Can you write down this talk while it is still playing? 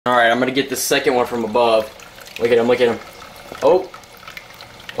Alright, I'm gonna get the second one from above. Look at him, look at him. Oh.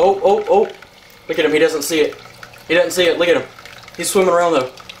 Oh, oh, oh. Look at him, he doesn't see it. He doesn't see it, look at him. He's swimming around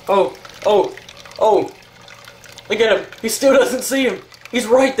though. Oh, oh, oh. Look at him, he still doesn't see him. He's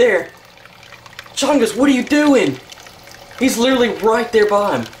right there. Chungus, what are you doing? He's literally right there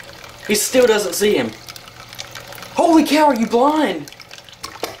by him. He still doesn't see him. Holy cow, are you blind?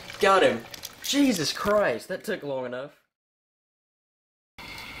 Got him. Jesus Christ, that took long enough.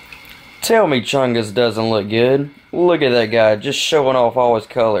 Tell me Chungus doesn't look good. Look at that guy, just showing off all his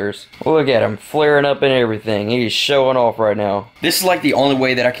colors. Look at him, flaring up and everything. He's showing off right now. This is like the only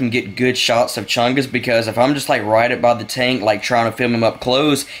way that I can get good shots of Chungus, because if I'm just like right up by the tank, like trying to film him up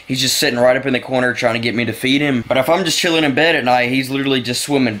close, he's just sitting right up in the corner trying to get me to feed him. But if I'm just chilling in bed at night, he's literally just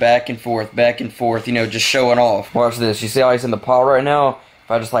swimming back and forth, you know, just showing off. Watch this, you see how he's in the pot right now? If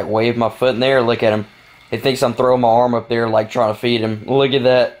I just like wave my foot in there, look at him. He thinks I'm throwing my arm up there like trying to feed him. Look at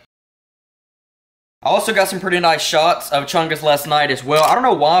that. I also got some pretty nice shots of Chungus last night as well. I don't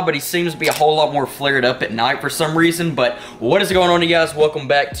know why, but he seems to be a whole lot more flared up at night for some reason. But what is going on, you guys? Welcome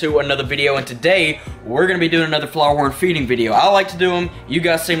back to another video. And today, we're going to be doing another Flowerhorn feeding video. I like to do them. You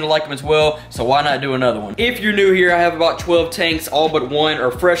guys seem to like them as well. So why not do another one? If you're new here, I have about 12 tanks. All but one are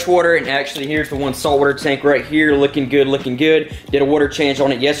freshwater. And actually, here's the one saltwater tank right here. Looking good, looking good. Did a water change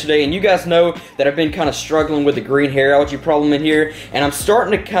on it yesterday. And you guys know that I've been kind of struggling with the green hair algae problem in here. And I'm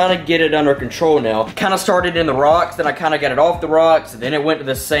starting to kind of get it under control now. Kind of started in the rocks, then I kind of got it off the rocks, then it went to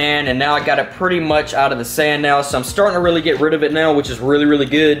the sand, and now I got it pretty much out of the sand now, so I'm starting to really get rid of it now, which is really, really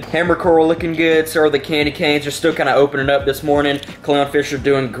good. Hammer coral looking good, so are the candy canes. Are still kind of opening up this morning. Clownfish are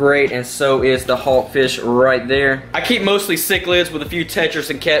doing great, and so is the hawkfish right there. I keep mostly cichlids with a few tetras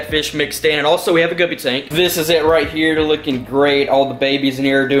and catfish mixed in, and also we have a guppy tank. This is it right here. They're looking great. All the babies in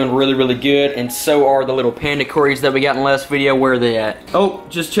here are doing really, really good, and so are the little panda cories that we got in the last video. Where are they at? Oh,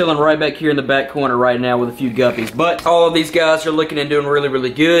 just chilling right back here in the back corner right now with a few guppies. But all of these guys are looking and doing really, really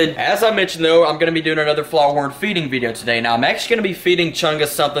good. As I mentioned though, I'm going to be doing another Flowerhorn feeding video today. Now I'm actually going to be feeding Chungus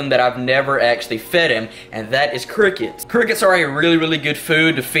something that I've never actually fed him, and that is crickets. Crickets are a really, really good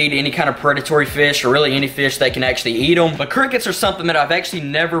food to feed any kind of predatory fish, or really any fish that can actually eat them. But crickets are something that I've actually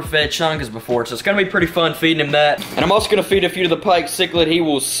never fed Chungus before, so it's going to be pretty fun feeding him that. And I'm also going to feed a few to the pike cichlid. He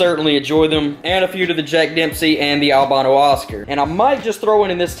will certainly enjoy them. And a few to the Jack Dempsey and the albino Oscar. And I might just throw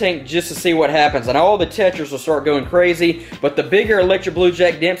one in this tank just to see what happens. I know all the tetras will start going crazy, but the bigger electric blue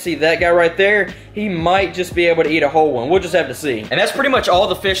Jack Dempsey, that guy right there, he might just be able to eat a whole one. We'll just have to see. And that's pretty much all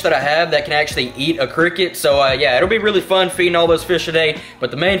the fish that I have that can actually eat a cricket. So yeah, it'll be really fun feeding all those fish today,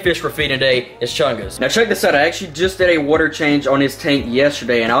 but the main fish we're feeding today is Chungus. Now check this out, I actually just did a water change on his tank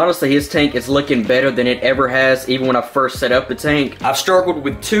yesterday, and honestly his tank is looking better than it ever has, even when I first set up the tank. I've struggled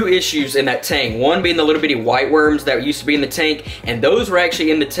with two issues in that tank. One being the little bitty white worms that used to be in the tank, and those were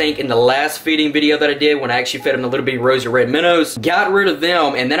actually in the tank in the last feeding video that I did when I actually fed him the little bitty rosy red minnows. Got rid of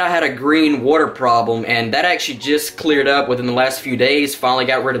them, and then I had a green water problem, and that actually just cleared up within the last few days. Finally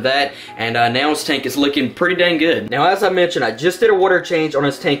got rid of that, and now his tank is looking pretty dang good. Now as I mentioned, I just did a water change on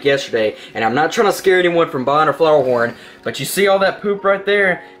his tank yesterday, and I'm not trying to scare anyone from buying a Flowerhorn, but you see all that poop right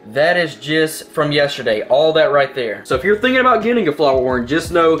there? That is just from yesterday, all that right there. So if you're thinking about getting a Flowerhorn,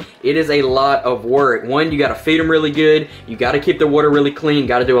 just know it is a lot of work. One, you gotta feed them really good, you gotta keep the water really clean,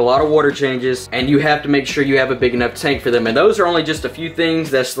 gotta do a lot of water changes, and you have to make sure you have a big enough tank for them. And those are only just a few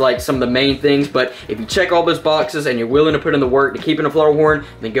things, that's like some of the main things, but if you check all those boxes and you're willing to put in the work to keep in a Flowerhorn,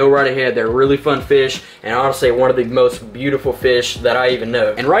 then go right ahead. They're really fun fish, and honestly one of the most beautiful fish that I even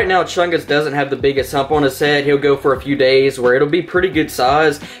know. And right now Chungus doesn't have the biggest hump on his head. He'll go for a few days where it'll be pretty good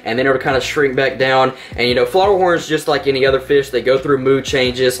size, and then it'll kind of shrink back down. And you know, Flowerhorns, just like any other fish, they go through mood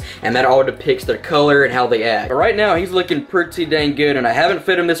changes, and that all depicts their color and how they act. But right now he's looking pretty dang good, and I haven't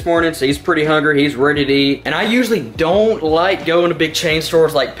fed him this morning, so he's pretty hungry. He's ready to eat. And I usually don't like going to big chain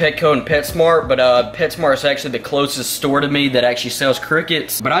stores like Petco and PetSmart, but PetSmart is actually the closest store to me that actually sells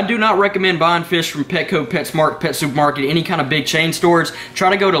crickets. But I do not recommend buying fish from Petco, PetSmart, Pet Supermarket, any kind of big chain stores. Try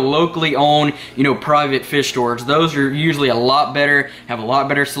to go to locally owned, you know, private fish stores. Those are usually a lot better, have a lot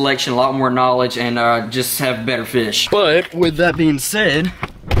better selection, a lot more knowledge, and just have better fish. But with that being said,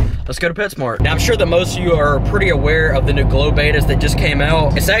 let's go to PetSmart. Now I'm sure that most of you are pretty aware of the new glow betas that just came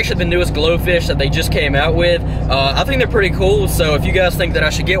out. It's actually the newest glow fish that they just came out with. I think they're pretty cool, so if you guys think that I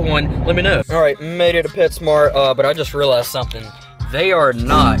should get one, let me know. Alright, made it to PetSmart, but I just realized something. They are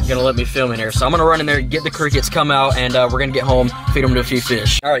not gonna let me film in here, so I'm gonna run in there, get the crickets, come out, and we're gonna get home, feed them to a few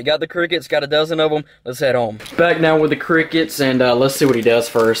fish. Alright, got the crickets, got a dozen of them. Let's head home. Back now with the crickets, and let's see what he does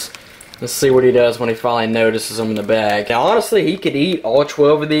first. Let's see what he does when he finally notices them in the bag. Now, honestly, he could eat all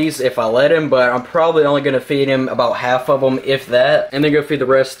 12 of these if I let him, but I'm probably only going to feed him about half of them, if that, and then go feed the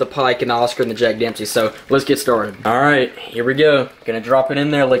rest of the pike and the Oscar and the Jack Dempsey. So, let's get started. Alright, here we go. Gonna drop it in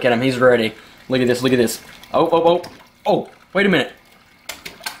there. Look at him. He's ready. Look at this. Look at this. Oh, wait a minute.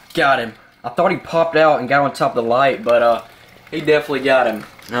 Got him. I thought he popped out and got on top of the light, but he definitely got him.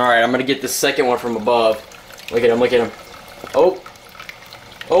 Alright, I'm gonna get the second one from above. Look at him, look at him. Oh.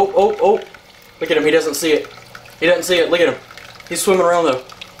 Look at him, he doesn't see it. He doesn't see it, look at him. He's swimming around though.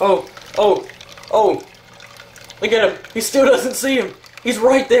 Oh. Look at him, he still doesn't see him. He's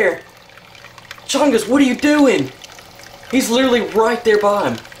right there. Chungus, what are you doing? He's literally right there by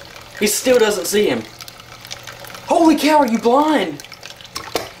him. He still doesn't see him. Holy cow, are you blind?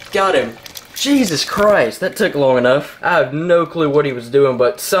 Got him. Jesus Christ, that took long enough. I have no clue what he was doing,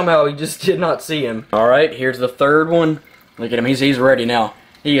 but somehow he just did not see him. Alright, here's the third one. Look at him, he's ready now.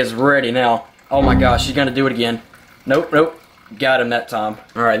 He is ready now. Oh my gosh, he's gonna do it again. Nope. Got him that time.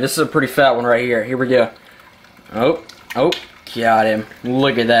 Alright, this is a pretty fat one right here. Here we go. Oh, got him.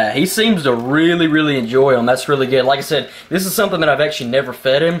 Look at that. He seems to really enjoy them. That's really good. Like I said, this is something that I've actually never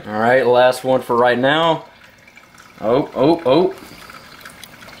fed him. Alright, last one for right now. Oh.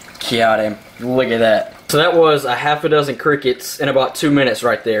 Got him. Look at that. So that was a half a dozen crickets in about 2 minutes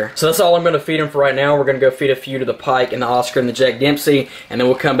right there. So that's all I'm going to feed him for right now. We're going to go feed a few to the pike and the Oscar and the Jack Dempsey, and then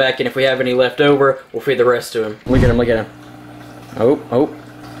we'll come back, and if we have any left over, we'll feed the rest to him. Look at him, look at him. Oh.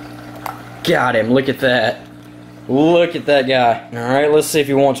 Got him. Look at that. Look at that guy. Alright, let's see if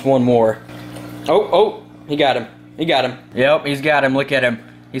he wants one more. Oh. He got him. Yep, he's got him. Look at him.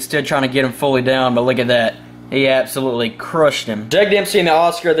 He's still trying to get him fully down, but look at that. He absolutely crushed him. Jack Dempsey and the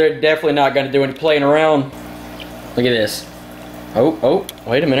Oscar, they're definitely not going to do any playing around. Look at this. Oh.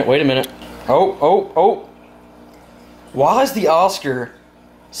 Wait a minute. Oh. Why is the Oscar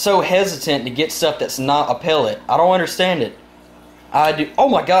so hesitant to get stuff that's not a pellet? I don't understand it. I do. Oh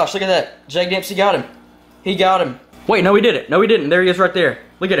my gosh, look at that. Jack Dempsey got him. He got him. Wait, no he didn't. No he didn't. There he is right there.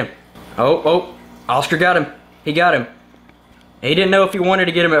 Look at him. Oh. Oscar got him. He got him. He didn't know if he wanted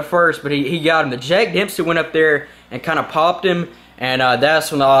to get him at first, but he got him. The Jack Dempsey went up there and kind of popped him, and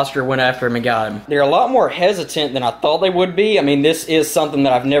that's when the Oscar went after him and got him. They're a lot more hesitant than I thought they would be. I mean, this is something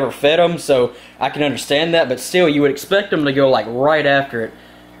that I've never fed them, so I can understand that, but still, you would expect them to go like right after it.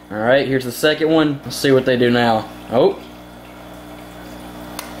 Alright, here's the second one. Let's see what they do now. Oh.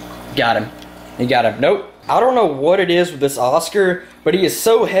 Got him. He got him. Nope. I don't know what it is with this Oscar, but he is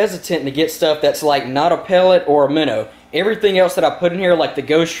so hesitant to get stuff that's like not a pellet or a minnow. Everything else that I put in here, like the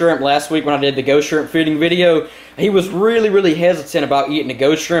ghost shrimp last week when I did the ghost shrimp feeding video, he was really hesitant about eating the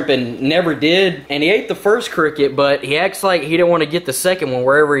ghost shrimp and never did. And he ate the first cricket, but he acts like he didn't want to get the second one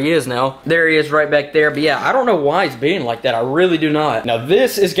wherever he is now. There he is right back there. But yeah, I don't know why he's being like that. I really do not. Now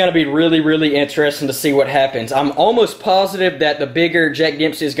this is going to be really interesting to see what happens. I'm almost positive that the bigger Jack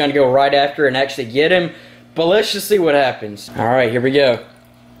Dempsey is going to go right after and actually get him. But let's just see what happens. Alright, here we go.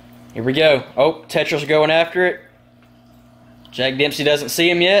 Oh, Tetra's going after it. Jack Dempsey doesn't see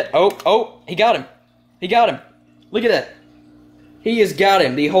him yet. Oh, he got him. Look at that. He has got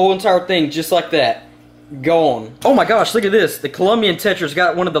him. The whole entire thing just like that. Gone. Oh my gosh, look at this. The Colombian Tetra's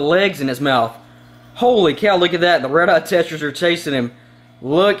got one of the legs in his mouth. Holy cow, look at that. The red-eyed Tetras are chasing him.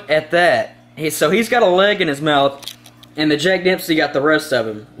 Look at that. So he's got a leg in his mouth, and the Jack Dempsey got the rest of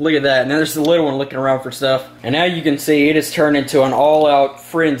him. Look at that. And then there's the little one looking around for stuff. And now you can see it has turned into an all-out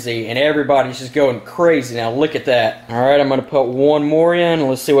frenzy, and everybody's just going crazy now. Look at that. Alright, I'm going to put one more in, and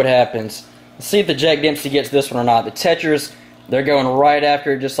let's see what happens. Let's see if the Jack Dempsey gets this one or not. The Tetras, they're going right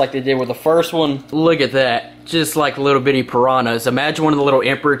after it just like they did with the first one. Look at that. Just like little bitty piranhas. Imagine one of the little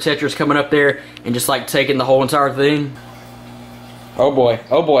Emperor Tetras coming up there and just like taking the whole entire thing. Oh boy.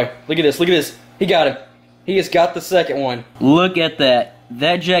 Look at this. He got him. He has got the second one. Look at that.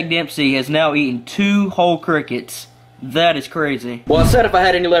 That Jack Dempsey has now eaten 2 whole crickets. That is crazy. Well, I said if I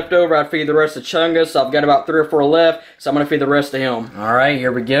had any left over, I'd feed the rest of Chungus. So I've got about 3 or 4 left, so I'm going to feed the rest of him. Alright,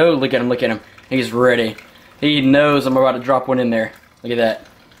 here we go. Look at him. He's ready. He knows I'm about to drop one in there. Look at that.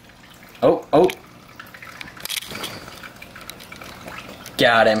 Oh.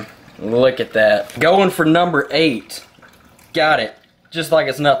 Got him. Look at that. Going for number 8. Got it. Just like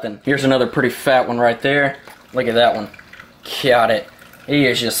it's nothing. Here's another pretty fat one right there. Look at that one. Got it. He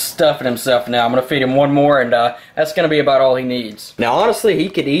is just stuffing himself now. I'm going to feed him one more, and that's going to be about all he needs. Now, honestly, he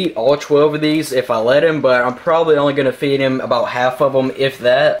could eat all 12 of these if I let him, but I'm probably only going to feed him about half of them, if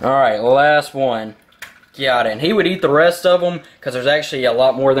that. Alright, last one. Got it. And he would eat the rest of them, because there's actually a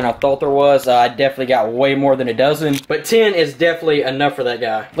lot more than I thought there was. I definitely got way more than a dozen. But 10 is definitely enough for that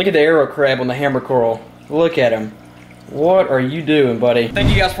guy. Look at the arrow crab on the hammer coral. Look at him. What are you doing, buddy? Thank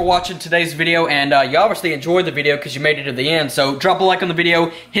you guys for watching today's video, and you obviously enjoyed the video because you made it to the end, so drop a like on the video,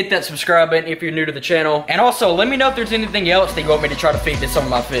 hit that subscribe button if you're new to the channel, and also let me know if there's anything else that you want me to try to feed to some of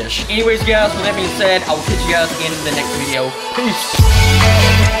my fish. Anyways guys, with that being said, I will catch you guys in the next video. Peace!